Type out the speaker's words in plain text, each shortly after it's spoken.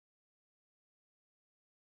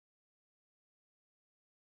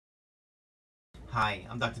Hi,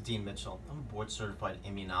 I'm Dr. Dean Mitchell. I'm a board-certified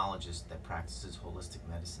immunologist that practices holistic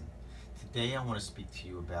medicine. Today I want to speak to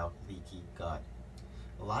you about leaky gut.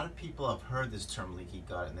 A lot of people have heard this term leaky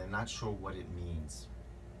gut and they're not sure what it means.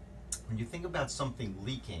 When you think about something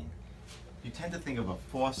leaking, you tend to think of a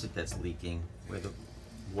faucet that's leaking where the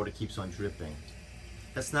water keeps on dripping.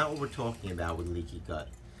 That's not what we're talking about with leaky gut.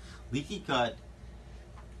 Leaky gut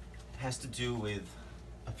has to do with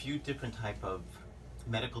a few different type of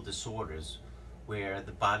medical disorders where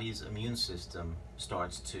the body's immune system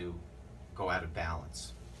starts to go out of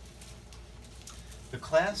balance. The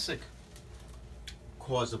classic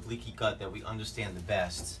cause of leaky gut that we understand the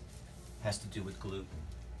best has to do with gluten.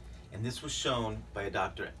 And this was shown by a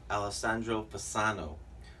Dr. Alessio Fasano,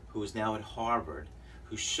 who is now at Harvard,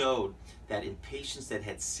 who showed that in patients that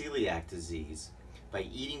had celiac disease, by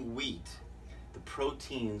eating wheat, the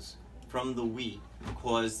proteins from the wheat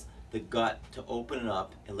caused the gut to open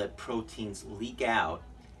up and let proteins leak out,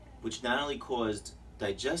 which not only caused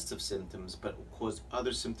digestive symptoms, but caused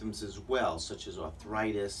other symptoms as well, such as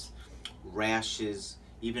arthritis, rashes,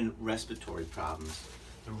 even respiratory problems.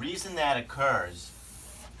 The reason that occurs,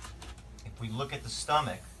 if we look at the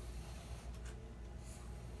stomach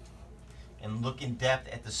and look in depth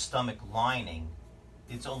at the stomach lining,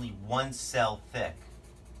 it's only one cell thick.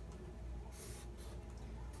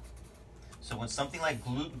 So when something like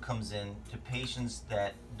gluten comes in to patients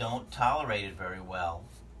that don't tolerate it very well,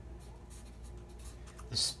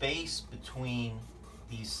 the space between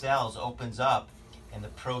these cells opens up and the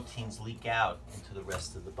proteins leak out into the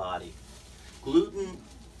rest of the body. Gluten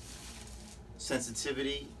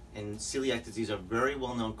sensitivity and celiac disease are very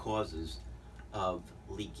well-known causes of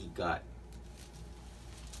leaky gut.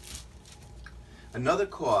 Another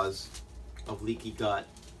cause of leaky gut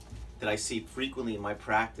that I see frequently in my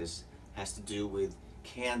practice has to do with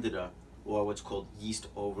candida, or what's called yeast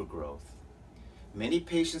overgrowth. Many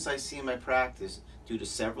patients I see in my practice, due to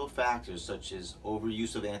several factors such as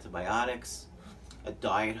overuse of antibiotics, a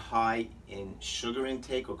diet high in sugar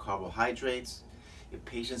intake or carbohydrates, if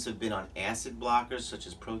patients have been on acid blockers such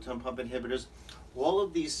as proton pump inhibitors, all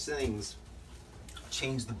of these things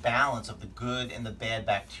change the balance of the good and the bad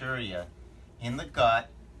bacteria in the gut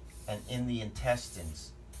and in the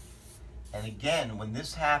intestines. And again, when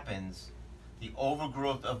this happens, the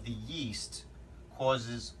overgrowth of the yeast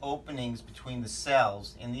causes openings between the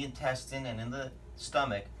cells in the intestine and in the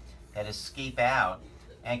stomach that escape out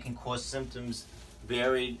and can cause symptoms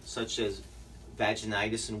varied, such as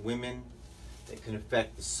vaginitis in women. It can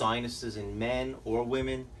affect the sinuses in men or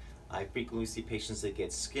women. I frequently see patients that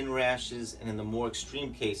get skin rashes, and in the more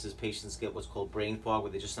extreme cases, patients get what's called brain fog,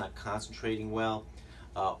 where they're just not concentrating well,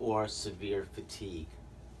 or severe fatigue.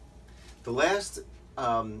 The last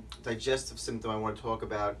digestive symptom I want to talk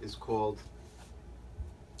about is called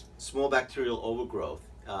small bacterial overgrowth.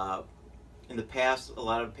 In the past, a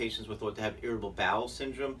lot of patients were thought to have irritable bowel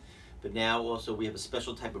syndrome, but now also we have a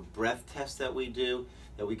special type of breath test that we do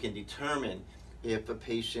that we can determine if a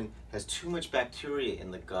patient has too much bacteria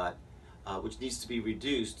in the gut, which needs to be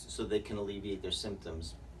reduced so they can alleviate their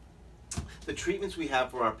symptoms. The treatments we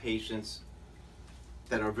have for our patients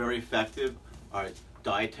that are very effective are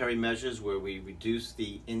dietary measures where we reduce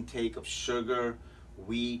the intake of sugar,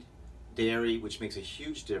 wheat, dairy, which makes a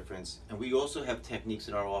huge difference. And we also have techniques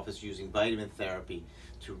in our office using vitamin therapy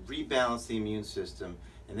to rebalance the immune system,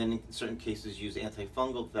 and then in certain cases use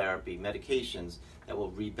antifungal therapy, medications that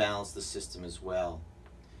will rebalance the system as well.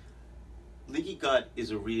 Leaky gut is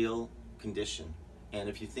a real condition, and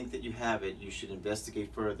if you think that you have it, you should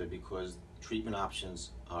investigate further because treatment options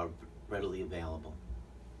are readily available.